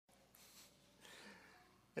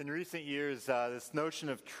In recent years, this notion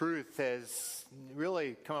of truth has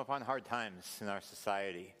really come upon hard times in our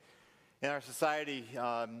society. In our society,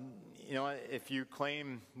 if you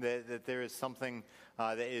claim that there is something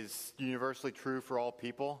that is universally true for all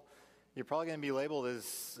people, you're probably going to be labeled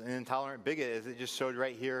as an intolerant bigot, as it just showed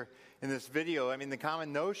right here in this video. I mean, the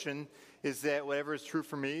common notion is that whatever is true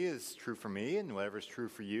for me is true for me, and whatever is true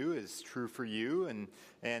for you is true for you,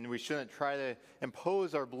 and we shouldn't try to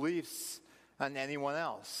impose our beliefs on anyone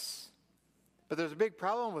else. But there's a big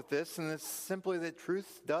problem with this, and it's simply that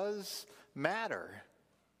truth does matter.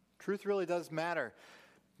 Truth really does matter.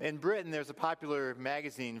 In Britain, there's a popular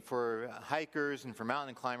magazine for hikers and for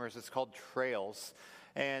mountain climbers. It's called Trails.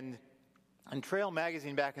 And in Trail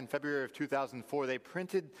magazine back in February of 2004, they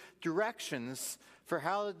printed directions for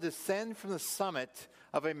how to descend from the summit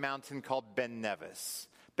of a mountain called Ben Nevis.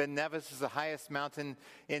 Ben Nevis is the highest mountain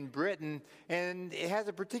in Britain, and it has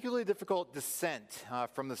a particularly difficult descent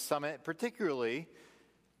from the summit, particularly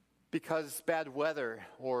because bad weather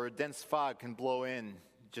or dense fog can blow in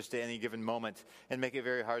just at any given moment and make it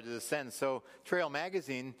very hard to descend. So Trail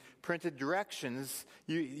magazine printed directions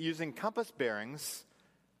using compass bearings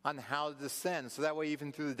on how to descend, so that way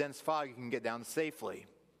even through the dense fog you can get down safely.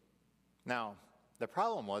 Now, the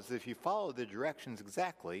problem was that if you followed the directions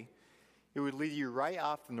exactly, it would lead you right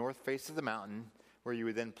off the north face of the mountain, where you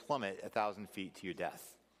would then plummet 1,000 feet to your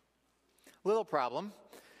death. Little problem.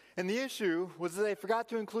 And the issue was that they forgot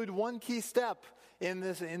to include one key step in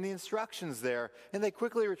the instructions there. And they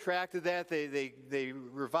quickly retracted that. They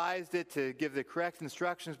revised it to give the correct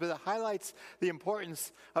instructions, but it highlights the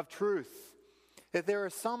importance of truth. That there are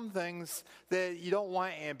some things that you don't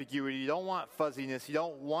want ambiguity, you don't want fuzziness, you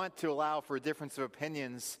don't want to allow for a difference of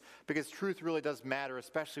opinions, because truth really does matter,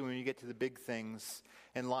 especially when you get to the big things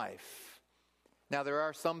in life. Now, there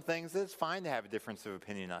are some things that it's fine to have a difference of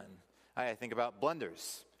opinion on. I think about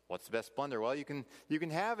blenders. What's the best blender? Well, you can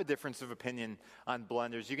have a difference of opinion on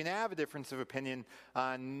blenders. You can have a difference of opinion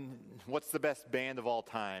on what's the best band of all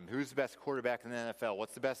time, who's the best quarterback in the NFL,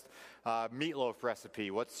 what's the best meatloaf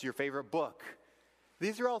recipe, what's your favorite book.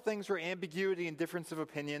 These are all things where ambiguity and difference of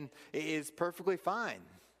opinion is perfectly fine.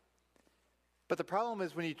 But the problem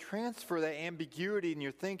is when you transfer that ambiguity in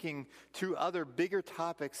your thinking to other bigger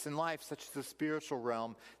topics in life, such as the spiritual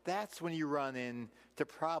realm, that's when you run into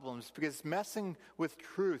problems. Because messing with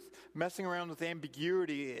truth, messing around with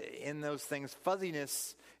ambiguity in those things,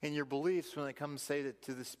 fuzziness in your beliefs when it comes, say,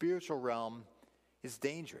 to the spiritual realm is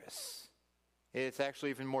dangerous. It's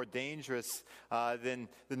actually even more dangerous than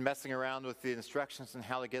messing around with the instructions on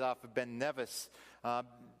how to get off of Ben Nevis.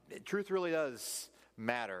 Truth really does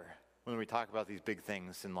matter when we talk about these big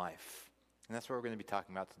things in life. And that's what we're going to be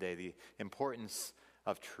talking about today, the importance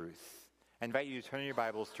of truth. I invite you to turn your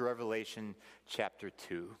Bibles to Revelation chapter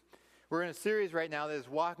 2. We're in a series right now that is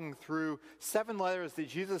walking through 7 letters that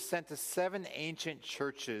Jesus sent to 7 ancient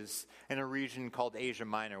churches in a region called Asia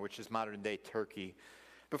Minor, which is modern-day Turkey.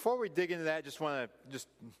 Before we dig into that, I just want to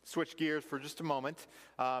switch gears for just a moment.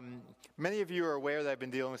 Many of you are aware that I've been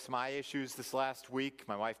dealing with some eye issues this last week.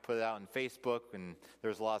 My wife put it out on Facebook, and there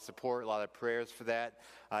was a lot of support, a lot of prayers for that.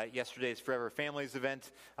 Yesterday's Forever Families event,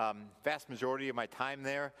 vast majority of my time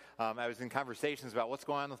there, I was in conversations about what's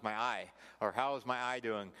going on with my eye, or how is my eye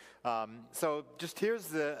doing. So just here's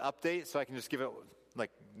the update, so I can just give it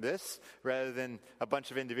like this rather than a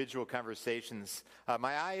bunch of individual conversations.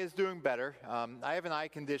 My eye is doing better. I have an eye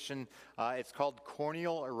condition. It's called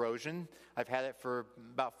corneal erosion. I've had it for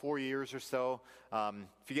about 4 years or so.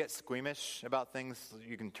 If you get squeamish about things,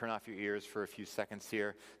 you can turn off your ears for a few seconds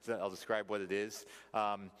here. So I'll describe what it is.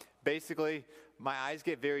 Basically, my eyes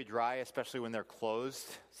get very dry, especially when they're closed,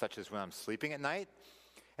 such as when I'm sleeping at night.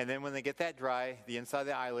 And then when they get that dry, the inside of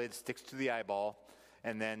the eyelid sticks to the eyeball.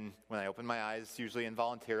 And then when I open my eyes, usually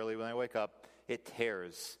involuntarily when I wake up, it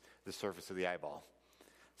tears the surface of the eyeball.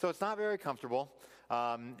 So it's not very comfortable.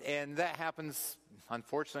 And that happens,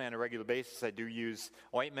 unfortunately, on a regular basis. I do use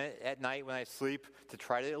ointment at night when I sleep to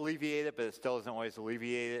try to alleviate it, but it still doesn't always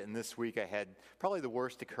alleviate it. And this week I had probably the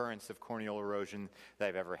worst occurrence of corneal erosion that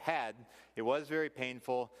I've ever had. It was very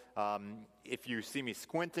painful. If you see me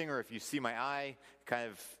squinting or if you see my eye, kind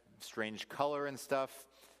of strange color and stuff,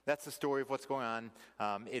 that's the story of what's going on.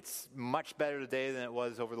 It's much better today than it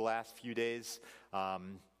was over the last few days.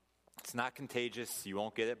 It's not contagious. You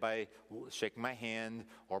won't get it by shaking my hand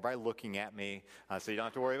or by looking at me, so you don't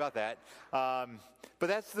have to worry about that. But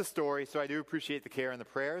that's the story, so I do appreciate the care and the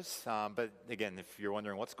prayers. But again, if you're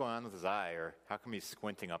wondering what's going on with his eye or how come he's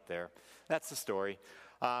squinting up there, that's the story.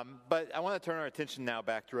 But I want to turn our attention now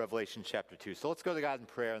back to Revelation chapter 2. So let's go to God in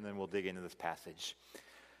prayer, and then we'll dig into this passage.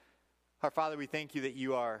 Our Father, we thank you that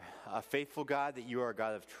you are a faithful God, that you are a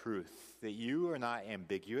God of truth, that you are not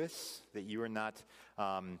ambiguous, that you are not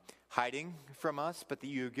hiding from us, but that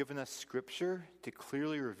you have given us Scripture to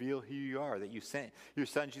clearly reveal who you are, that you sent your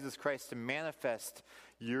Son, Jesus Christ, to manifest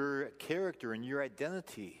your character and your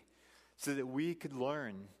identity so that we could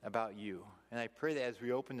learn about you. And I pray that as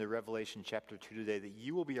we open to Revelation chapter 2 today, that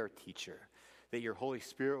you will be our teacher, that your Holy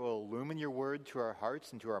Spirit will illumine your word to our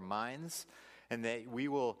hearts and to our minds, and that we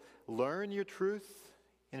will learn your truth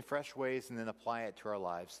in fresh ways and then apply it to our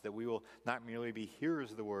lives, that we will not merely be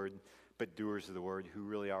hearers of the word, but doers of the word who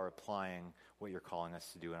really are applying what you're calling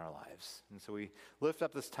us to do in our lives. And so we lift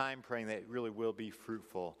up this time praying that it really will be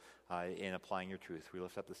fruitful in applying your truth. We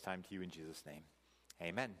lift up this time to you in Jesus' name.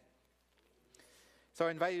 Amen. So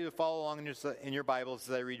I invite you to follow along in your Bibles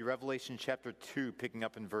as I read Revelation chapter 2, picking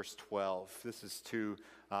up in verse 12. This is to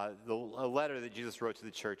a letter that Jesus wrote to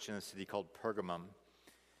the church in a city called Pergamum.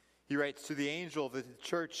 He writes, "To the angel of the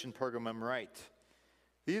church in Pergamum write,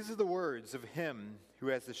 these are the words of him who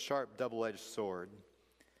has the sharp double-edged sword.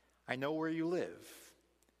 I know where you live,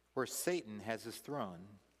 where Satan has his throne.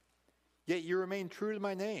 Yet you remain true to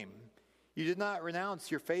my name. You did not renounce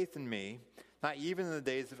your faith in me, not even in the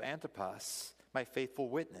days of Antipas, my faithful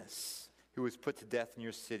witness, who was put to death in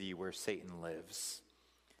your city where Satan lives.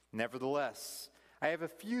 Nevertheless, I have a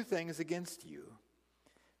few things against you.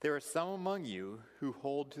 There are some among you who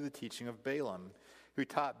hold to the teaching of Balaam, who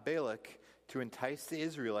taught Balak to entice the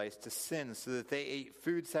Israelites to sin so that they ate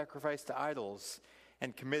food sacrificed to idols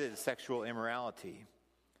and committed sexual immorality.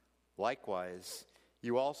 Likewise,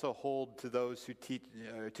 you also hold to those who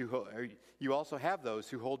you also have those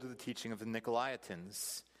who hold to the teaching of the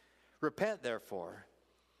Nicolaitans. Repent, therefore,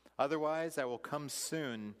 otherwise I will come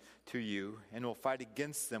soon to you and will fight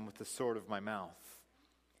against them with the sword of my mouth.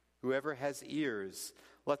 Whoever has ears,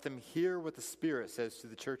 let them hear what the Spirit says to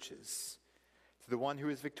the churches. To the one who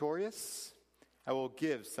is victorious, I will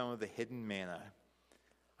give some of the hidden manna.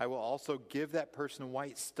 I will also give that person a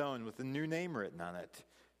white stone with a new name written on it,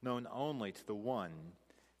 known only to the one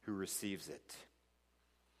who receives it."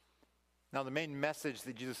 Now, the main message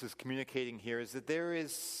that Jesus is communicating here is that there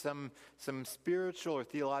is some spiritual or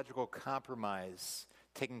theological compromise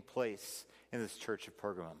taking place in this church of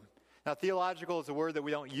Pergamum. Now, theological is a word that we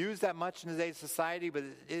don't use that much in today's society, but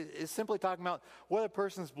it is simply talking about what a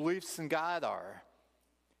person's beliefs in God are.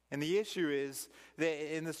 And the issue is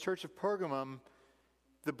that in this church of Pergamum,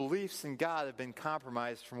 the beliefs in God have been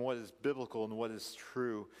compromised from what is biblical and what is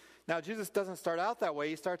true. Now, Jesus doesn't start out that way.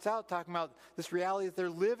 He starts out talking about this reality that they're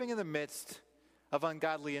living in the midst of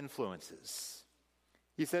ungodly influences.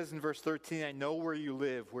 He says in verse 13, "I know where you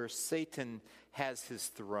live, where Satan has his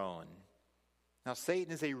throne." Now,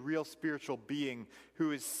 Satan is a real spiritual being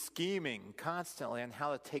who is scheming constantly on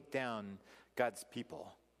how to take down God's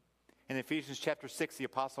people. In Ephesians chapter 6, the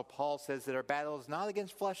Apostle Paul says that our battle is not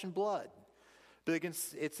against flesh and blood, but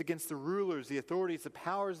it's against the rulers, the authorities, the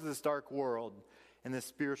powers of this dark world, and the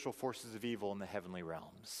spiritual forces of evil in the heavenly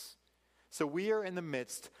realms. So we are in the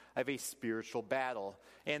midst of a spiritual battle.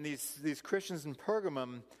 And these Christians in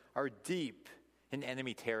Pergamum are deep in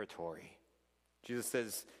enemy territory. Jesus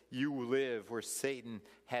says, you live where Satan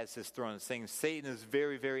has his throne. It's saying Satan is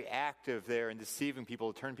very, very active there in deceiving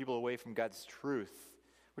people, to turn people away from God's truth,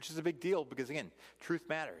 which is a big deal because, again, truth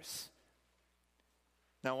matters.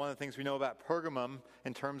 Now, one of the things we know about Pergamum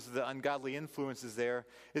in terms of the ungodly influences there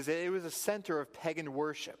is that it was a center of pagan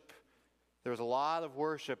worship. There was a lot of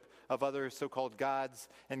worship of other so-called gods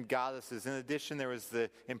and goddesses. In addition, there was the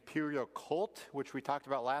imperial cult, which we talked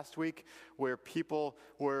about last week, where people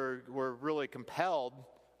were really compelled,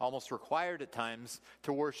 almost required at times,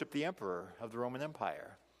 to worship the emperor of the Roman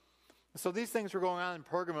Empire. So these things were going on in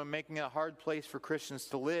Pergamum, making it a hard place for Christians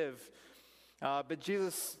to live. But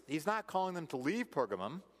Jesus, he's not calling them to leave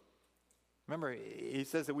Pergamum. Remember, he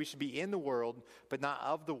says that we should be in the world, but not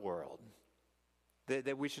of the world.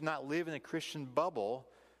 That we should not live in a Christian bubble,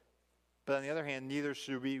 but on the other hand, neither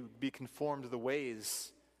should we be conformed to the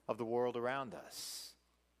ways of the world around us.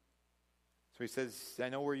 So he says, I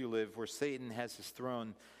know where you live, where Satan has his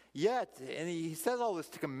throne. Yet, and he says all this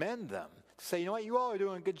to commend them, to say, you know what, you all are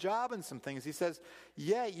doing a good job in some things. He says,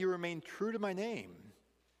 yet you remain true to my name.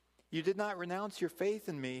 You did not renounce your faith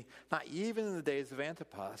in me, not even in the days of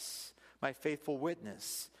Antipas, my faithful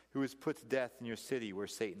witness, who was put to death in your city where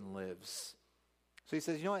Satan lives. So he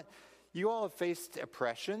says, you know what? You all have faced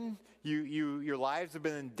oppression. Your lives have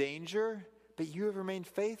been in danger, but you have remained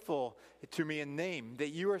faithful to me in name, that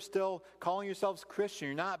you are still calling yourselves Christian.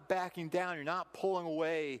 You're not backing down. You're not pulling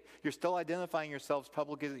away. You're still identifying yourselves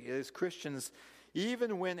publicly as Christians,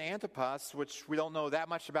 even when Antipas, which we don't know that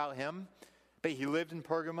much about him, But he lived in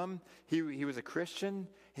Pergamum. He was a Christian,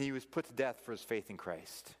 and he was put to death for his faith in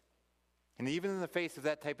Christ. And even in the face of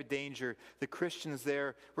that type of danger, the Christians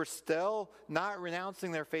there were still not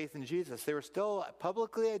renouncing their faith in Jesus. They were still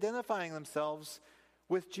publicly identifying themselves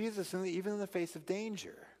with Jesus, even in the face of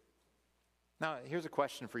danger. Now, here's a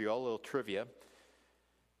question for you, all a little trivia.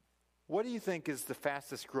 What do you think is the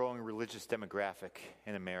fastest growing religious demographic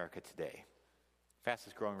in America today?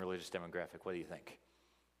 Fastest growing religious demographic, what do you think?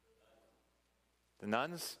 The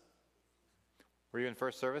nuns? Were you in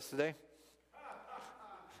first service today?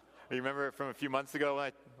 You remember it from a few months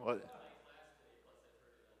ago?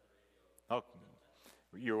 Oh,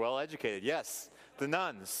 you're well educated. Yes, the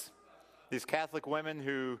nuns. These Catholic women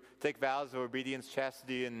who take vows of obedience,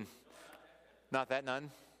 chastity, and not that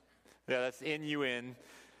nun? Yeah, that's N-U-N.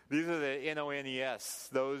 These are the N-O-N-E-S.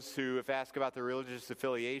 Those who, if asked about their religious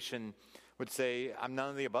affiliation, would say, I'm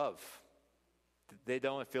none of the above. They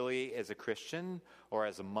don't affiliate as a Christian or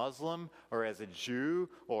as a Muslim or as a Jew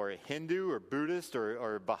or a Hindu or Buddhist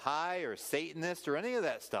or Baha'i or Satanist or any of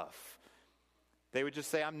that stuff. They would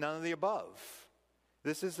just say, I'm none of the above.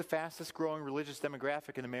 This is the fastest growing religious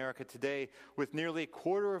demographic in America today, with nearly a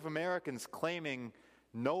quarter of Americans claiming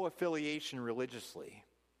no affiliation religiously.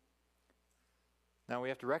 Now we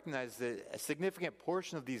have to recognize that a significant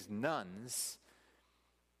portion of these nuns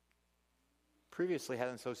previously had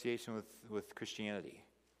an association with Christianity.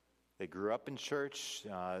 They grew up in church.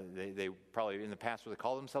 They probably in the past would have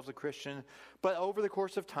called themselves a Christian. But over the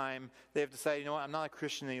course of time, they have decided, you know what, I'm not a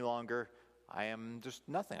Christian any longer. I am just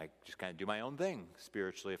nothing. I just kind of do my own thing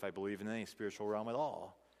spiritually, if I believe in any spiritual realm at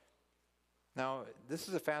all. Now, this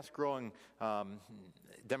is a fast-growing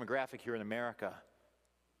demographic here in America.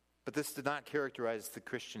 But this did not characterize the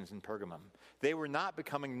Christians in Pergamum. They were not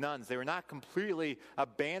becoming nuns. They were not completely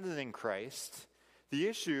abandoning Christ. The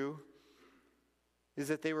issue is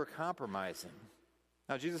that they were compromising.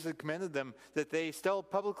 Now, Jesus had commended them that they still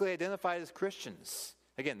publicly identified as Christians.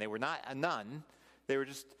 Again, they were not a nun.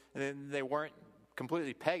 They weren't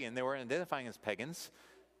completely pagan. They weren't identifying as pagans.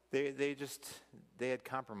 They had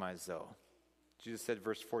compromised, though. Jesus said,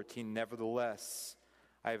 verse 14, nevertheless,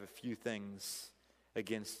 I have a few things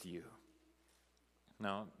against you.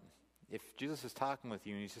 Now, if Jesus is talking with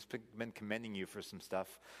you and he's just been commending you for some stuff,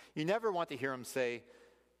 you never want to hear him say,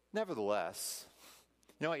 nevertheless,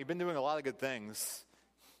 you know what, you've been doing a lot of good things.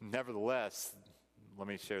 Nevertheless, let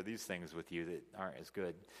me share these things with you that aren't as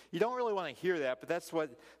good. You don't really want to hear that, but that's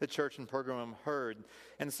what the church in Pergamum heard.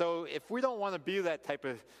 And so if we don't want to be that type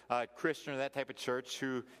of Christian or that type of church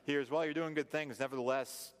who hears, well, you're doing good things,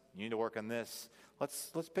 nevertheless, you need to work on this,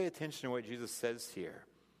 let's pay attention to what Jesus says here.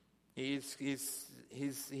 He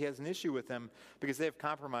has an issue with them because they have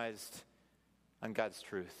compromised on God's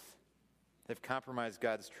truth. They've compromised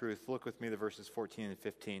God's truth. Look with me to verses 14 and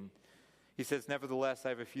 15. He says, nevertheless, I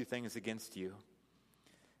have a few things against you.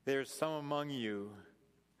 There's some among you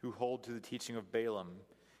who hold to the teaching of Balaam,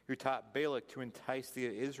 who taught Balak to entice the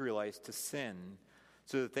Israelites to sin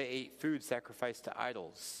so that they ate food sacrificed to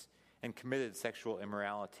idols and committed sexual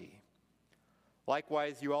immorality.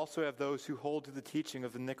 Likewise, you also have those who hold to the teaching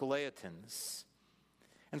of the Nicolaitans.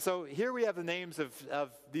 And so here we have the names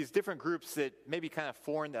of these different groups that may be kind of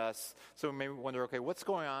foreign to us. So we may wonder, okay, what's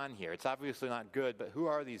going on here? It's obviously not good, but who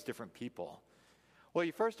are these different people? Well,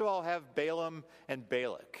 you first of all have Balaam and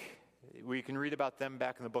Balak. We can read about them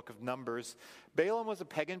back in the book of Numbers. Balaam was a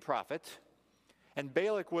pagan prophet, and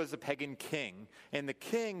Balak was a pagan king. And the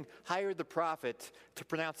king hired the prophet to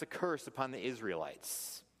pronounce a curse upon the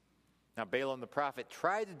Israelites. Now, Balaam the prophet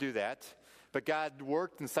tried to do that, but God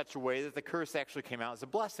worked in such a way that the curse actually came out as a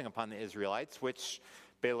blessing upon the Israelites, which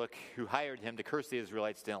Balak, who hired him to curse the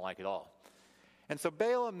Israelites, didn't like at all. And so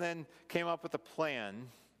Balaam then came up with a plan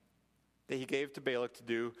that he gave to Balak to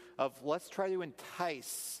do of let's try to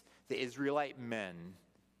entice the Israelite men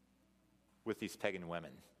with these pagan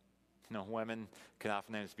women. You know, women can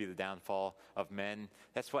oftentimes be the downfall of men.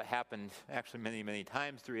 That's what happened actually many, many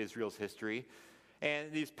times through Israel's history.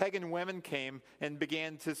 And these pagan women came and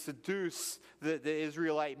began to seduce the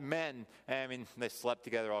Israelite men. I mean, they slept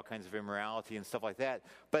together, all kinds of immorality and stuff like that.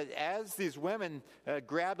 But as these women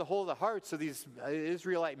grabbed a hold of the hearts of these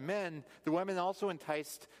Israelite men, the women also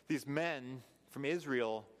enticed these men from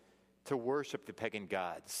Israel to worship the pagan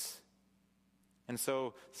gods. And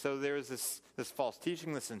so there was this false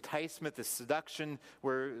teaching, this enticement, this seduction,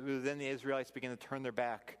 where then the Israelites began to turn their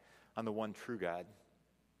back on the one true God.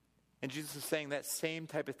 And Jesus is saying that same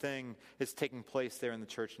type of thing is taking place there in the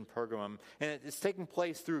church in Pergamum. And it's taking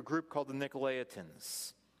place through a group called the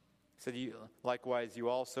Nicolaitans. He said, likewise, you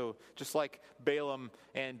also, just like Balaam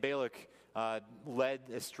and Balak led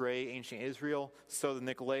astray ancient Israel, so the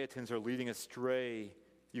Nicolaitans are leading astray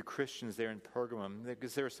you Christians there in Pergamum,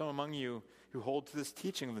 because there are some among you who hold to this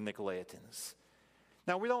teaching of the Nicolaitans.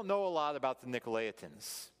 Now, we don't know a lot about the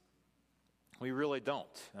Nicolaitans. We really don't.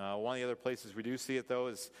 One of the other places we do see it, though,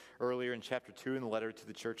 is earlier in chapter 2 in the letter to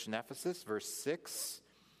the church in Ephesus, verse 6.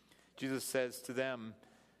 Jesus says to them,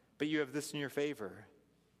 "But you have this in your favor.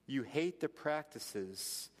 You hate the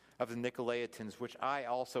practices of the Nicolaitans, which I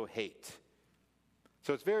also hate."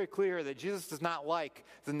 So it's very clear that Jesus does not like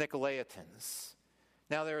the Nicolaitans.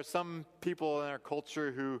 Now, there are some people in our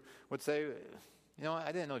culture who would say,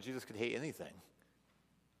 I didn't know Jesus could hate anything.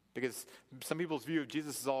 Because some people's view of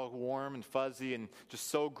Jesus is all warm and fuzzy and just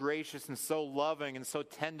so gracious and so loving and so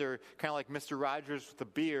tender, kind of like Mr. Rogers with a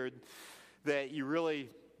beard, that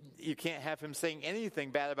you can't have him saying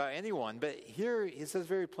anything bad about anyone. But here he says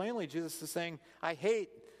very plainly, Jesus is saying, I hate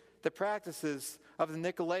the practices of the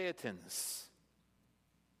Nicolaitans.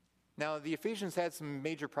 Now, the Ephesians had some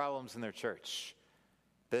major problems in their church.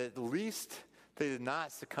 But at least they did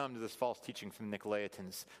not succumb to this false teaching from the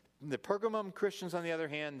Nicolaitans. The Pergamum Christians, on the other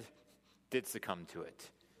hand, did succumb to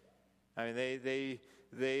it. I mean,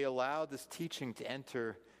 they allowed this teaching to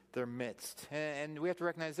enter their midst. And we have to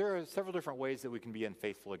recognize there are several different ways that we can be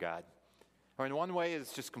unfaithful to God. Or in one way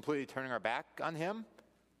is just completely turning our back on him,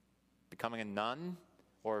 becoming a nun,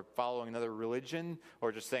 or following another religion,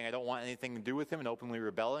 or just saying I don't want anything to do with him and openly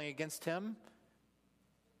rebelling against him.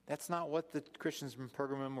 That's not what the Christians in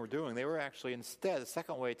Pergamum were doing. They were actually instead, the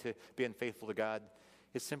second way to be unfaithful to God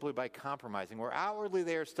is simply by compromising, where outwardly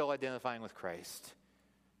they are still identifying with Christ,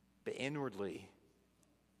 but inwardly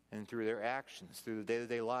and through their actions, through the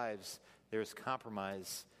day-to-day lives, there is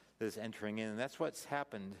compromise that is entering in. And that's what's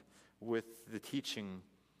happened with the teaching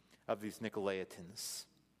of these Nicolaitans.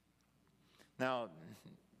 Now,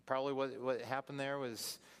 probably what happened there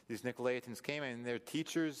was these Nicolaitans came and they're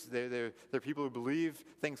teachers, they're people who believe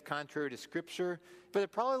things contrary to Scripture, but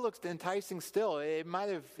it probably looks enticing still.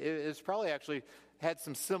 It's probably actually had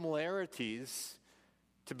some similarities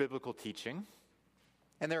to biblical teaching.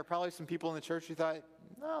 And there are probably some people in the church who thought,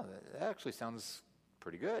 no, that actually sounds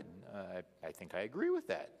pretty good. I think I agree with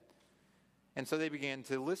that. And so they began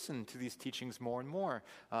to listen to these teachings more and more.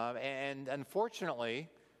 And unfortunately,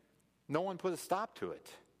 no one put a stop to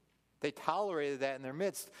it. They tolerated that in their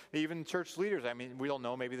midst. Even church leaders, we don't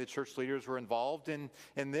know, maybe the church leaders were involved in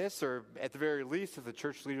this, or at the very least, if the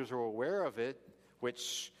church leaders were aware of it,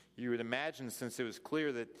 which you would imagine, since it was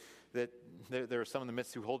clear that there were some in the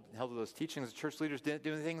midst who held to those teachings, the church leaders didn't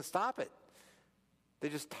do anything to stop it. They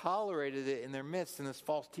just tolerated it in their midst, and this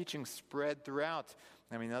false teaching spread throughout.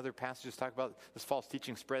 Other passages talk about this false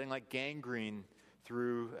teaching spreading like gangrene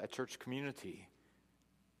through a church community.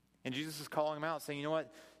 And Jesus is calling them out, saying, you know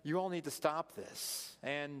what? You all need to stop this.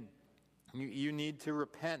 And you need to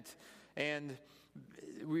repent. And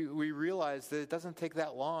we realize that it doesn't take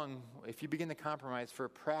that long if you begin to compromise for a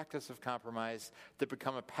practice of compromise to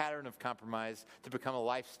become a pattern of compromise, to become a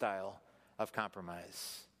lifestyle of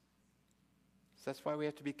compromise. So that's why we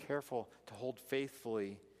have to be careful to hold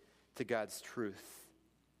faithfully to God's truth.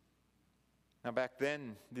 Now, back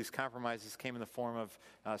then, these compromises came in the form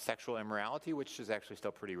of sexual immorality, which is actually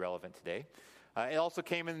still pretty relevant today. It also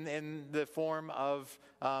came in the form of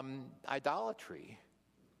idolatry.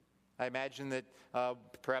 I imagine that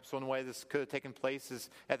perhaps one way this could have taken place is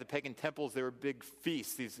at the pagan temples, there were big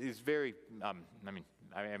feasts, these very,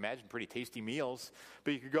 I imagine pretty tasty meals.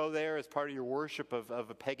 But you could go there as part of your worship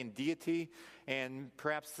of a pagan deity, and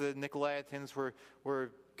perhaps the Nicolaitans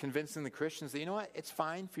were convincing the Christians that, you know what, it's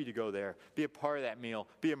fine for you to go there, be a part of that meal,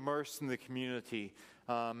 be immersed in the community.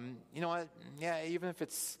 You know what, yeah, even if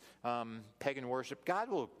it's pagan worship, God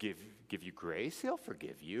will give you grace. He'll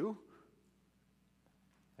forgive you.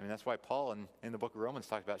 That's why Paul in the book of Romans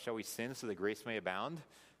talked about, shall we sin so that grace may abound?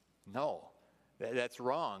 No, that's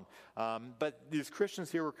wrong. But these Christians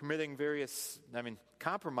here were committing various,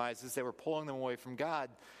 compromises that were pulling them away from God.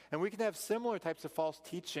 And we can have similar types of false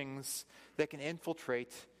teachings that can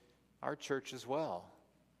infiltrate our church as well.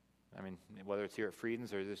 Whether it's here at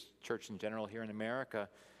Friedens or this church in general here in America.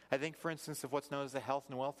 I think, for instance, of what's known as the health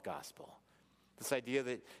and wealth gospel. This idea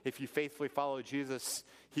that if you faithfully follow Jesus,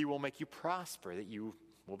 he will make you prosper, that you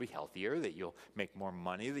will be healthier, that you'll make more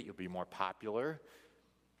money, that you'll be more popular.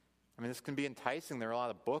 This can be enticing. There are a lot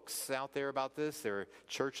of books out there about this. There are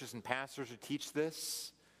churches and pastors who teach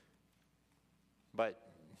this. But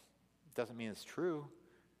it doesn't mean it's true.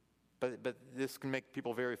 But this can make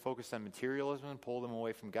people very focused on materialism and pull them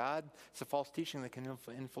away from God. It's a false teaching that can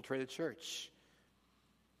infiltrate a church.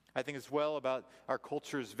 I think as well about our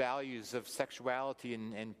culture's values of sexuality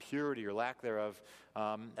and purity or lack thereof,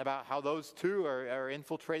 about how those too are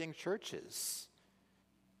infiltrating churches.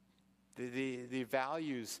 The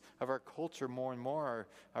values of our culture more and more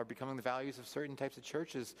are becoming the values of certain types of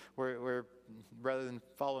churches where rather than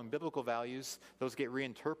following biblical values, those get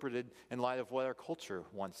reinterpreted in light of what our culture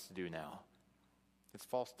wants to do now. It's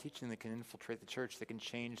false teaching that can infiltrate the church, that can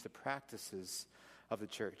change the practices of the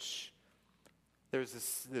church. There's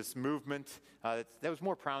this movement that was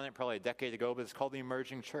more prominent probably a decade ago, but it's called the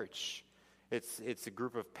emerging church. It's a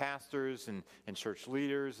group of pastors and church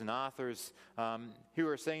leaders and authors who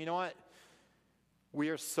are saying, you know what? We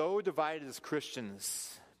are so divided as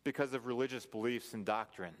Christians because of religious beliefs and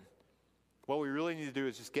doctrine. What we really need to do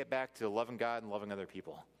is just get back to loving God and loving other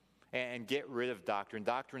people and get rid of doctrine.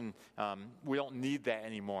 Doctrine, we don't need that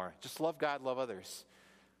anymore. Just love God, love others.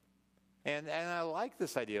 And I like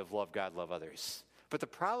this idea of love God, love others. But the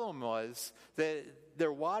problem was that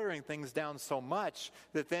they're watering things down so much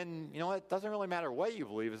that then, you know what, it doesn't really matter what you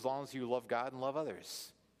believe as long as you love God and love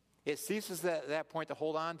others. It ceases at that point to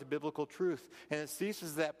hold on to biblical truth. And it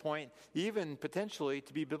ceases at that point even potentially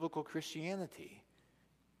to be biblical Christianity.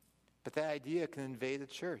 But that idea can invade the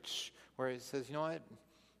church where it says, you know what, it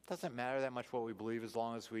doesn't matter that much what we believe as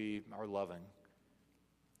long as we are loving.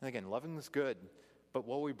 And again, loving is good. But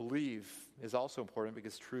what we believe is also important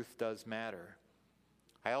because truth does matter.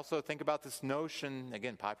 I also think about this notion,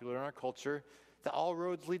 again, popular in our culture, that all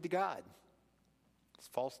roads lead to God. It's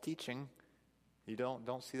false teaching. You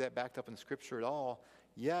don't see that backed up in Scripture at all.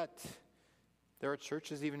 Yet, there are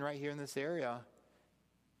churches even right here in this area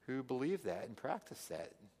who believe that and practice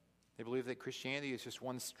that. They believe that Christianity is just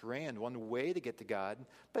one strand, one way to get to God.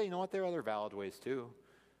 But you know what? There are other valid ways too.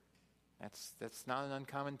 That's not an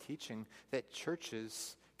uncommon teaching that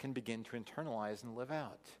churches can begin to internalize and live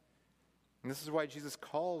out. And this is why Jesus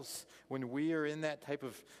calls, when we are in that type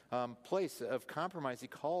of place of compromise, he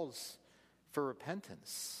calls for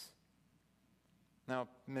repentance. Now,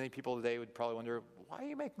 many people today would probably wonder, why are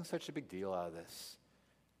you making such a big deal out of this?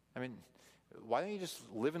 I mean, why don't you just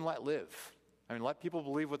live and let live? I mean, let people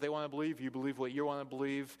believe what they want to believe. You believe what you want to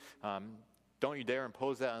believe. Don't you dare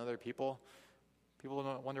impose that on other people.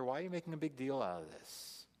 People wonder, why are you making a big deal out of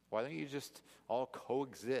this? Why don't you just all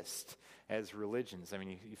coexist as religions? I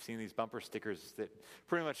mean, you've seen these bumper stickers that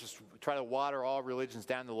pretty much just try to water all religions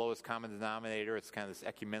down to the lowest common denominator. It's kind of this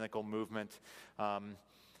ecumenical movement.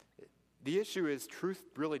 The issue is truth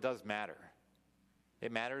really does matter.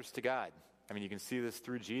 It matters to God. I mean, you can see this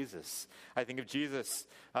through Jesus. I think of Jesus.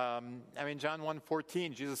 John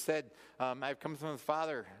 1:14, Jesus said, I've come from the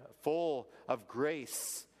Father full of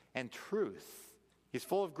grace and truth. He's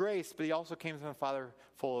full of grace, but he also came from the Father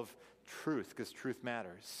full of truth, because truth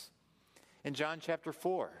matters. In John chapter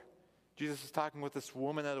 4, Jesus is talking with this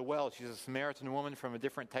woman at a well. She's a Samaritan woman from a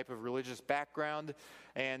different type of religious background,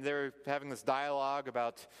 and they're having this dialogue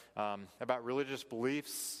about religious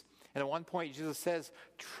beliefs. And at one point, Jesus says,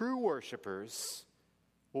 true worshipers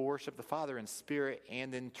will worship the Father in spirit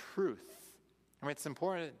and in truth. I mean, it's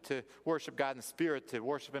important to worship God in spirit, to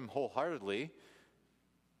worship him wholeheartedly.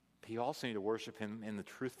 But you also need to worship him in the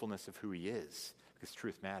truthfulness of who he is, because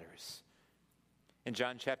truth matters. In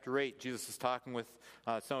John chapter 8, Jesus is talking with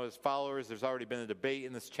some of his followers. There's already been a debate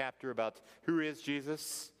in this chapter about who is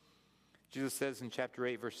Jesus. Jesus says in chapter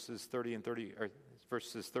 8, verses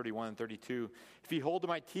 31 and 32, if you hold to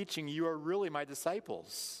my teaching, you are really my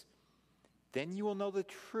disciples. Then you will know the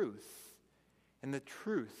truth, and the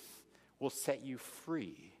truth will set you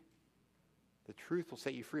free. The truth will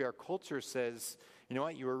set you free. Our culture says, you know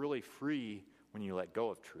what? You are really free when you let go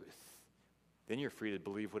of truth. Then you're free to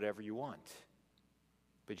believe whatever you want.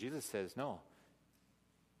 But Jesus says, no.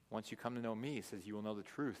 Once you come to know me, he says, you will know the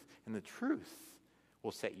truth. And the truth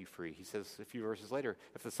will set you free. He says a few verses later,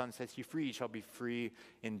 if the Son sets you free, you shall be free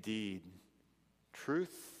indeed.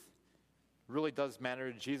 Truth really does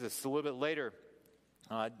matter to Jesus. A little bit later,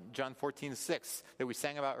 John 14:6 that we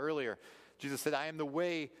sang about earlier, Jesus said, I am the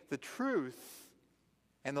way, the truth,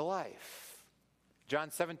 and the life. John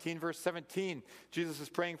 17, verse 17, Jesus is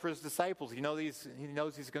praying for his disciples. He knows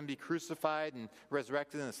he's going to be crucified and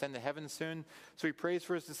resurrected and ascend to heaven soon. So he prays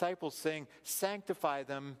for his disciples, saying, sanctify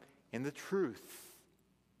them in the truth.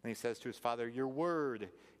 And he says to his Father, your word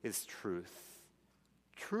is truth.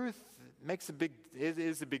 Truth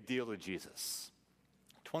is a big deal to Jesus.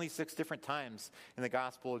 26 different times in the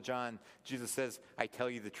Gospel of John, Jesus says, I tell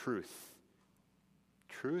you the truth.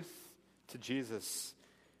 Truth to Jesus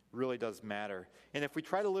really does matter. And if we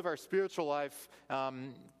try to live our spiritual life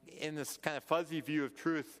in this kind of fuzzy view of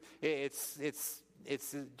truth, it's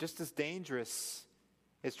just as dangerous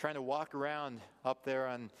is trying to walk around up there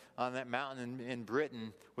on that mountain in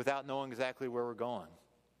Britain without knowing exactly where we're going.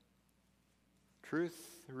 Truth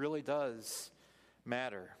really does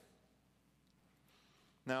matter.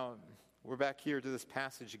 Now, we're back here to this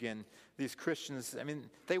passage again. These Christians,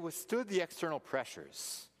 they withstood the external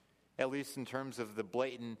pressures, at least in terms of the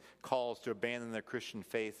blatant calls to abandon their Christian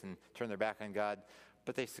faith and turn their back on God,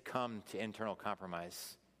 but they succumbed to internal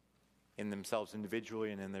compromise in themselves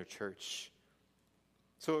individually and in their church.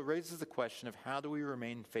 So it raises the question of how do we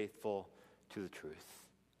remain faithful to the truth?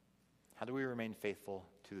 How do we remain faithful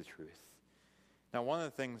to the truth? Now, one of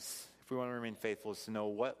the things, if we want to remain faithful, is to know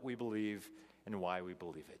what we believe and why we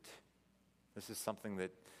believe it. This is something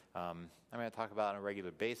that I'm going to talk about on a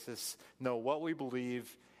regular basis. Know what we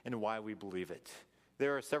believe and why we believe it.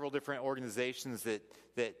 There are several different organizations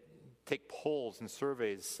that take polls and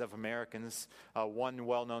surveys of Americans. One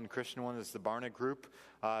well-known Christian one is the Barna Group.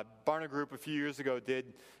 Barna Group a few years ago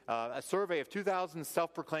did a survey of 2,000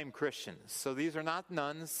 self-proclaimed Christians. So these are not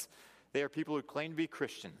nuns. They are people who claim to be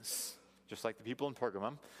Christians, just like the people in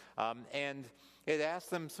Pergamum. And it asked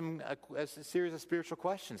them a series of spiritual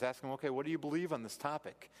questions, asking them, okay, what do you believe on this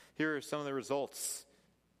topic? Here are some of the results.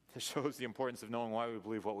 It shows the importance of knowing why we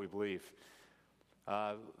believe what we believe.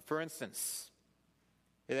 For instance,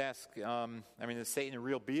 it asks, is Satan a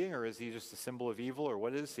real being, or is he just a symbol of evil, or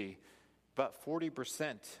what is he? About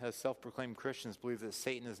 40% of self-proclaimed Christians believe that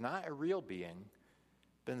Satan is not a real being,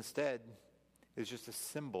 but instead is just a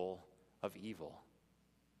symbol of evil.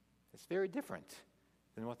 It's very different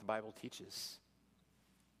than what the Bible teaches.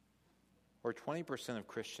 Or 20% of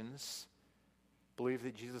Christians believe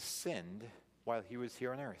that Jesus sinned while he was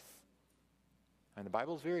here on earth. And the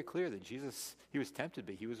Bible is very clear that Jesus, he was tempted,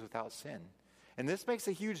 but he was without sin. And this makes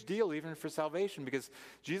a huge deal even for salvation, because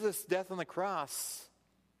Jesus' death on the cross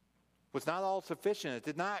was not all sufficient. It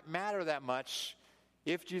did not matter that much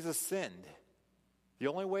if Jesus sinned. The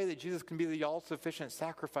only way that Jesus can be the all-sufficient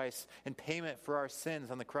sacrifice and payment for our sins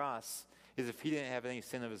on the cross is if he didn't have any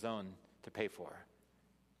sin of his own to pay for.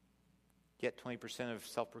 Yet 20% of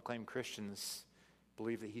self-proclaimed Christians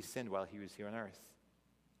believe that he sinned while he was here on earth.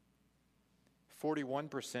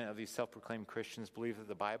 41% of these self-proclaimed Christians believe that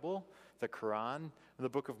the Bible, the Quran, and the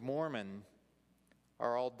Book of Mormon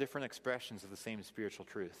are all different expressions of the same spiritual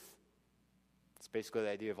truth. It's basically the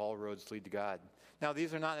idea of all roads lead to God. Now,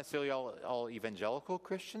 these are not necessarily all evangelical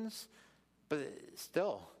Christians, but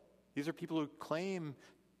still, these are people who claim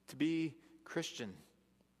to be Christian.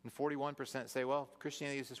 And 41% say, well,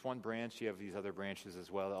 Christianity is just one branch. You have these other branches as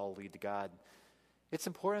well that all lead to God. It's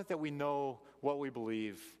important that we know what we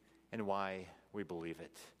believe and why we believe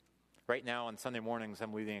it. Right now on Sunday mornings,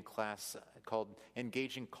 I'm leading a class called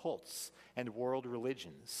Engaging Cults and World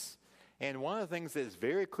Religions. And one of the things that is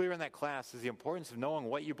very clear in that class is the importance of knowing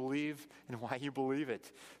what you believe and why you believe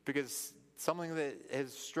it. Because something that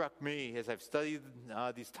has struck me as I've studied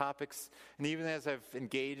these topics, and even as I've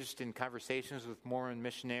engaged in conversations with Mormon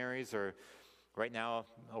missionaries, or right now,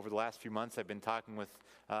 over the last few months, I've been talking with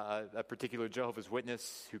a particular Jehovah's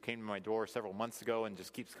Witness who came to my door several months ago and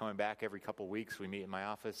just keeps coming back every couple of weeks. We meet in my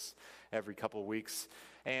office every couple of weeks.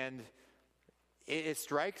 And it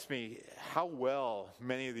strikes me how well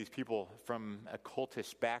many of these people from a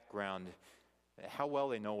cultish background, how well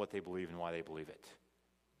they know what they believe and why they believe it.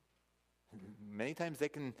 Many times they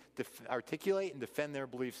can articulate and defend their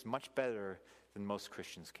beliefs much better than most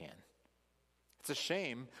Christians can. It's a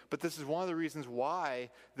shame, but this is one of the reasons why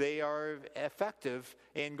they are effective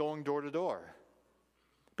in going door to door.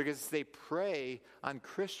 Because they prey on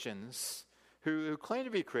Christians who claim to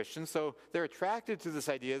be Christians, so they're attracted to this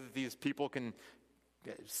idea that these people can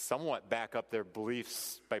somewhat back up their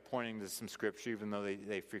beliefs by pointing to some scripture, even though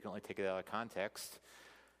they frequently take it out of context.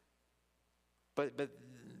 But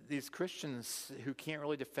these Christians who can't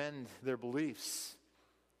really defend their beliefs,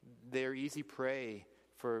 they're easy prey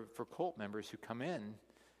for cult members who come in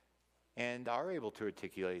and are able to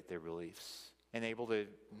articulate their beliefs and able to,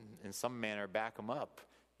 in some manner, back them up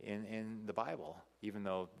in the Bible, even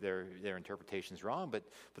though their interpretation is wrong. But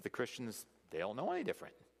the Christians, they don't know any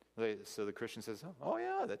different. So the Christian says, oh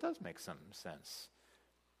yeah, that does make some sense.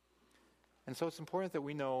 And so it's important that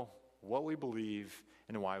we know what we believe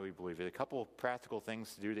and why we believe it. A couple of practical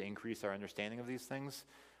things to do to increase our understanding of these things.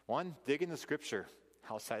 One, dig into Scripture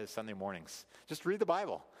outside of Sunday mornings. Just read the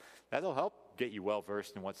Bible. That'll help get you well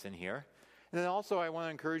versed in what's in here. And then also I want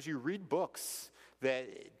to encourage you, read books that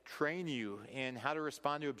train you in how to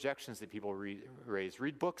respond to objections that people raise.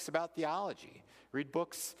 Read books about theology. Read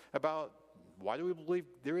books about why do we believe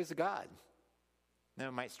there is a God. Now,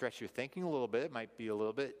 it might stretch your thinking a little bit. It might be a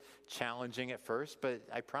little bit challenging at first, but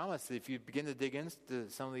I promise that if you begin to dig into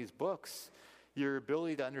some of these books, your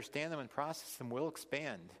ability to understand them and process them will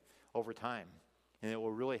expand over time. And it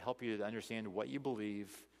will really help you to understand what you believe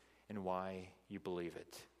and why you believe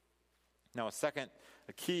it. Now,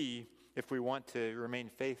 a key, if we want to remain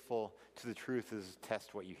faithful to the truth, is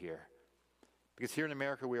test what you hear. Because here in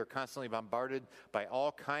America, we are constantly bombarded by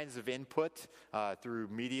all kinds of input through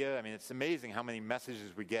media. I mean, it's amazing how many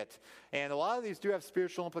messages we get. And a lot of these do have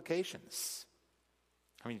spiritual implications.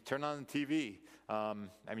 I mean, you turn on the TV.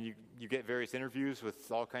 You get various interviews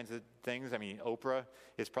with all kinds of things. I mean, Oprah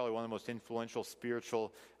is probably one of the most influential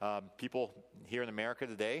spiritual people here in America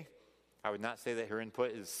today. I would not say that her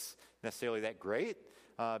input is necessarily that great.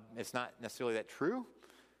 It's not necessarily that true.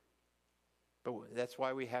 But that's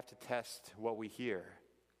why we have to test what we hear.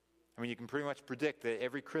 I mean, you can pretty much predict that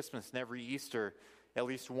every Christmas and every Easter, at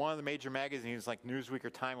least one of the major magazines like Newsweek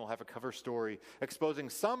or Time will have a cover story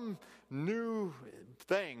exposing some new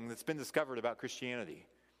thing that's been discovered about Christianity.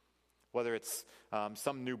 Whether it's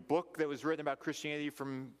some new book that was written about Christianity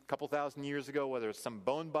from a couple thousand years ago, whether it's some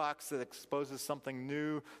bone box that exposes something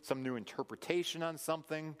new, some new interpretation on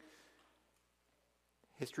something.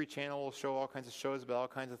 History Channel will show all kinds of shows about all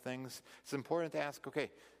kinds of things. It's important to ask,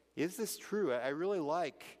 okay, is this true? I really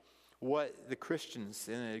like what the Christians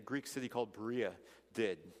in a Greek city called Berea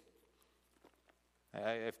did.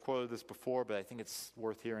 I've quoted this before, but I think it's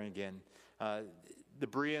worth hearing again. The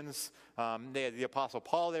Bereans, they had the Apostle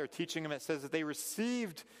Paul there teaching them. It says that they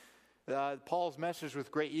received Paul's message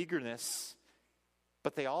with great eagerness,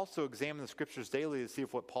 but they also examined the scriptures daily to see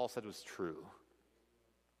if what Paul said was true.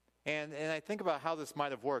 And I think about how this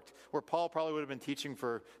might have worked, where Paul probably would have been teaching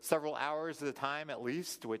for several hours at a time at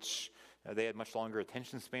least, which they had much longer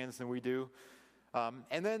attention spans than we do.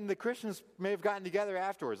 And then the Christians may have gotten together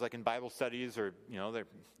afterwards, like in Bible studies, or, their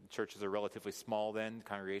churches are relatively small then,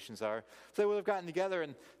 congregations are. So they would have gotten together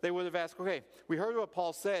and they would have asked, okay, we heard what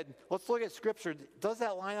Paul said. Let's look at Scripture. Does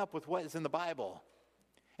that line up with what is in the Bible?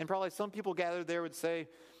 And probably some people gathered there would say,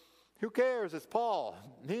 who cares? It's Paul.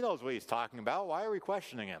 He knows what he's talking about. Why are we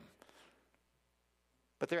questioning him?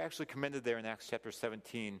 But they're actually commended there in Acts chapter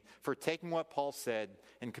 17 for taking what Paul said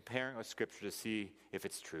and comparing it with Scripture to see if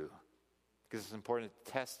it's true. Because it's important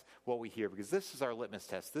to test what we hear, because this is our litmus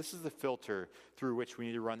test. This is the filter through which we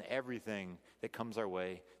need to run everything that comes our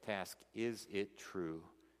way to ask, is it true?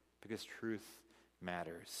 Because truth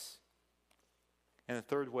matters. And the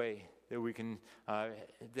third way that we can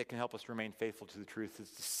that can help us remain faithful to the truth is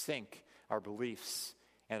to sync our beliefs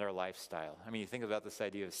and our lifestyle. I mean, you think about this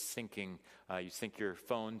idea of syncing. You sync your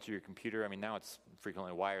phone to your computer. I mean, now it's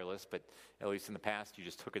frequently wireless, but at least in the past, you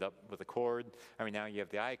just hook it up with a cord. I mean, now you have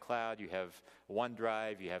the iCloud, you have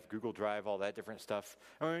OneDrive, you have Google Drive, all that different stuff.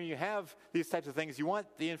 I mean, when you have these types of things, you want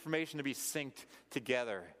the information to be synced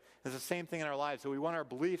together. It's the same thing in our lives. So we want our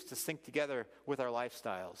beliefs to sync together with our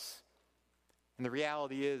lifestyles. And the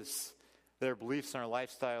reality is that our beliefs and our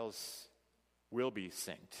lifestyles will be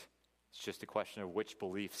synced. It's just a question of which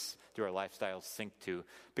beliefs do our lifestyles sync to.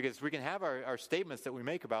 Because we can have our statements that we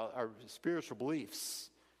make about our spiritual beliefs,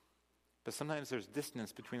 but sometimes there's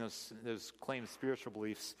distance between those claimed spiritual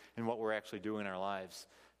beliefs and what we're actually doing in our lives.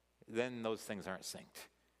 Then those things aren't synced.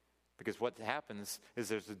 Because what happens is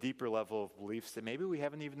there's a deeper level of beliefs that maybe we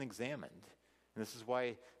haven't even examined. And this is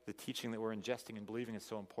why the teaching that we're ingesting and believing is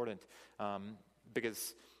so important.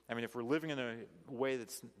 Because, I mean, if we're living in a way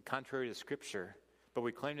that's contrary to Scripture, but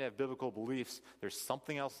we claim to have biblical beliefs, there's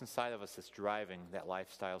something else inside of us that's driving that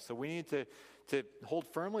lifestyle. So we need to hold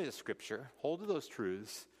firmly to Scripture, hold to those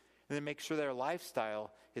truths, and then make sure that our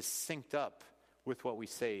lifestyle is synced up with what we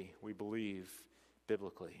say we believe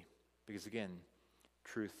biblically. Because again,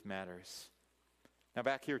 truth matters. Now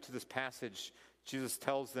back here to this passage, Jesus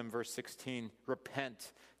tells them, verse 16,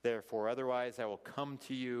 repent, therefore, otherwise I will come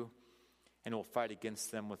to you and will fight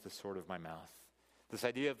against them with the sword of my mouth. This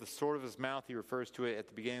idea of the sword of his mouth, he refers to it at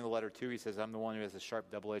the beginning of the letter 2. He says, I'm the one who has a sharp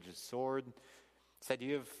double-edged sword. This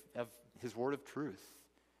idea of his word of truth.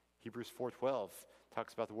 Hebrews 4:12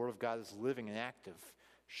 talks about the word of God as living and active,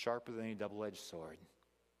 sharper than any double-edged sword.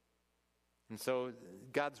 And so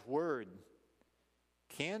God's word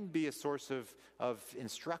can be a source of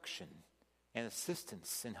instruction and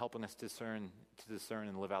assistance in helping us discern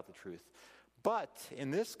and live out the truth. But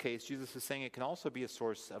in this case, Jesus is saying it can also be a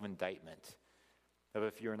source of indictment. Of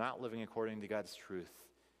if you're not living according to God's truth,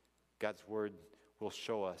 God's word will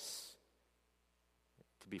show us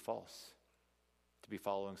to be false, to be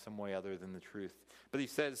following some way other than the truth. But he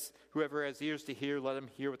says, whoever has ears to hear, let him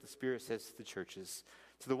hear what the Spirit says to the churches.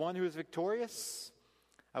 To the one who is victorious,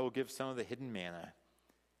 I will give some of the hidden manna.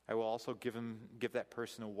 I will also give that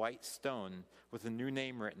person a white stone with a new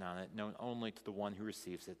name written on it, known only to the one who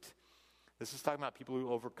receives it. This is talking about people who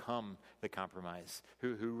overcome the compromise,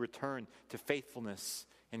 who return to faithfulness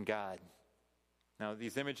in God. Now,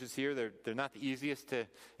 these images here, they're not the easiest to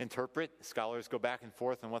interpret. Scholars go back and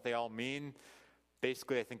forth on what they all mean.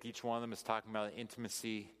 Basically, I think each one of them is talking about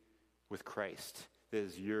intimacy with Christ that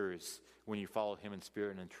is yours when you follow him in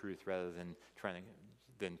spirit and in truth rather than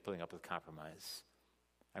putting up with compromise.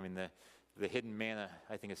 I mean, the hidden manna,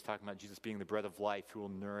 I think, is talking about Jesus being the bread of life who will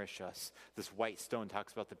nourish us. This white stone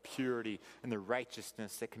talks about the purity and the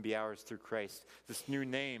righteousness that can be ours through Christ. This new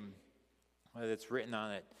name that's written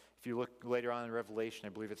on it, if you look later on in Revelation, I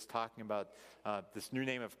believe it's talking about this new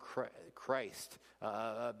name of Christ,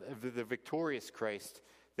 the victorious Christ,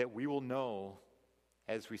 that we will know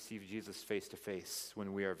as we see Jesus face to face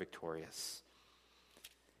when we are victorious.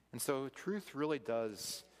 And so truth really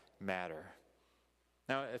does matter.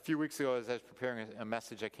 Now, a few weeks ago, as I was preparing a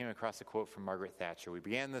message, I came across a quote from Margaret Thatcher. We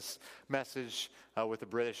began this message with a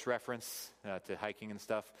British reference to hiking and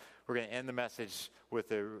stuff. We're going to end the message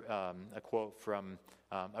with a quote from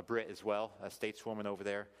a Brit as well, a stateswoman over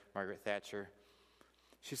there, Margaret Thatcher.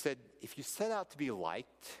 She said, "If you set out to be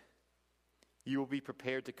liked, you will be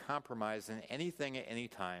prepared to compromise in anything at any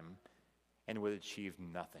time and would achieve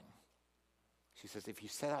nothing." She says, if you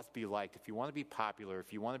set out to be liked, if you want to be popular,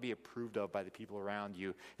 if you want to be approved of by the people around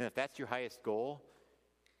you, and if that's your highest goal,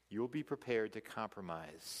 you will be prepared to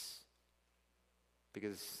compromise.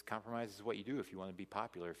 Because compromise is what you do if you want to be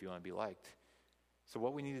popular, if you want to be liked. So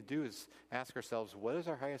what we need to do is ask ourselves, what is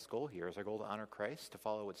our highest goal here? Is our goal to honor Christ, to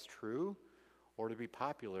follow what's true, or to be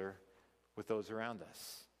popular with those around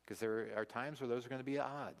us? Because there are times where those are going to be at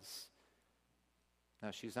odds. Now,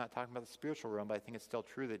 she's not talking about the spiritual realm, but I think it's still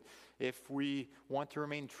true that if we want to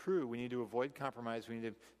remain true, we need to avoid compromise. We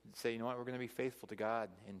need to say, you know what, we're going to be faithful to God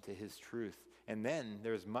and to his truth. And then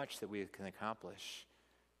there's much that we can accomplish.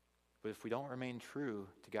 But if we don't remain true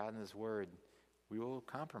to God and his word, we will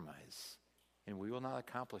compromise. And we will not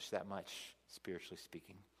accomplish that much, spiritually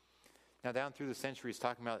speaking. Now, down through the centuries,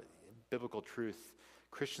 talking about biblical truth,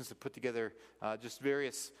 Christians have put together just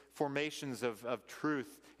various formations of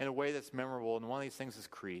truth in a way that's memorable, and one of these things is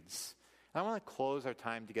creeds. And I want to close our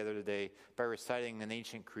time together today by reciting an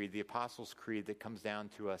ancient creed, the Apostles' Creed, that comes down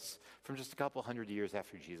to us from just a couple hundred years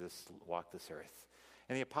after Jesus walked this earth.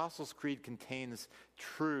 And the Apostles' Creed contains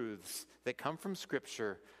truths that come from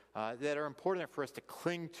Scripture that are important for us to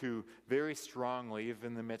cling to very strongly, even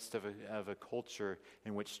in the midst of a culture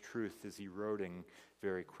in which truth is eroding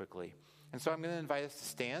very quickly. And so I'm going to invite us to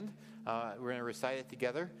stand. We're going to recite it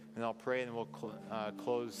together, and I'll pray, and we'll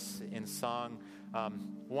close in song.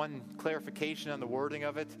 One clarification on the wording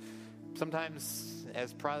of it. Sometimes,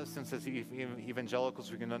 as Protestants, as evangelicals,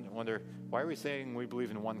 we can wonder, why are we saying we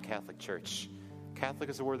believe in one Catholic Church? Catholic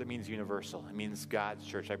is a word that means universal. It means God's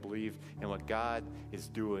church. I believe in what God is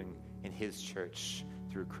doing in his church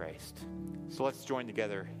through Christ. So let's join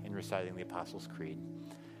together in reciting the Apostles' Creed.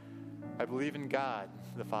 I believe in God,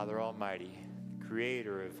 the Father Almighty,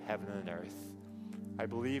 creator of heaven and earth. I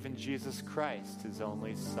believe in Jesus Christ, his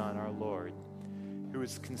only Son, our Lord, who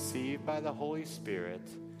was conceived by the Holy Spirit,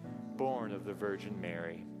 born of the Virgin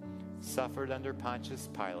Mary, suffered under Pontius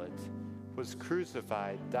Pilate, was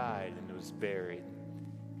crucified, died, and was buried.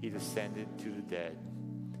 He descended to the dead.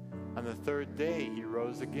 On the third day he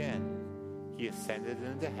rose again. He ascended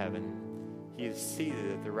into heaven. He is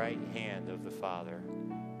seated at the right hand of the Father,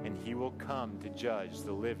 and he will come to judge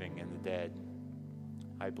the living and the dead.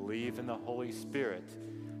 I believe in the Holy Spirit,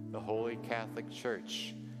 the Holy Catholic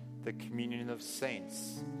Church, the communion of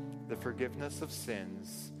saints, the forgiveness of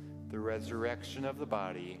sins, the resurrection of the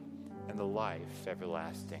body, and the life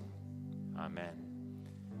everlasting. Amen.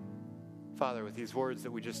 Father, with these words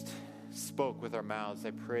that we just spoke with our mouths,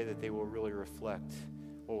 I pray that they will really reflect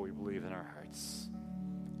what we believe in our hearts.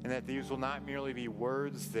 And that these will not merely be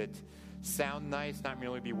words that sound nice, not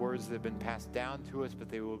merely be words that have been passed down to us, but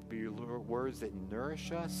they will be words that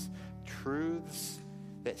nourish us, truths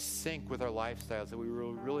that sync with our lifestyles, that we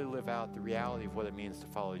will really live out the reality of what it means to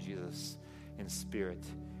follow Jesus in spirit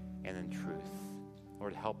and in truth.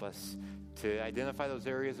 Lord, help us to identify those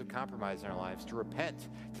areas of compromise in our lives, to repent,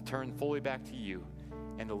 to turn fully back to you,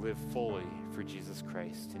 and to live fully for Jesus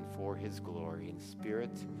Christ and for his glory in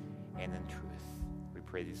spirit and in truth. We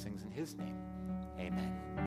pray these things in his name. Amen.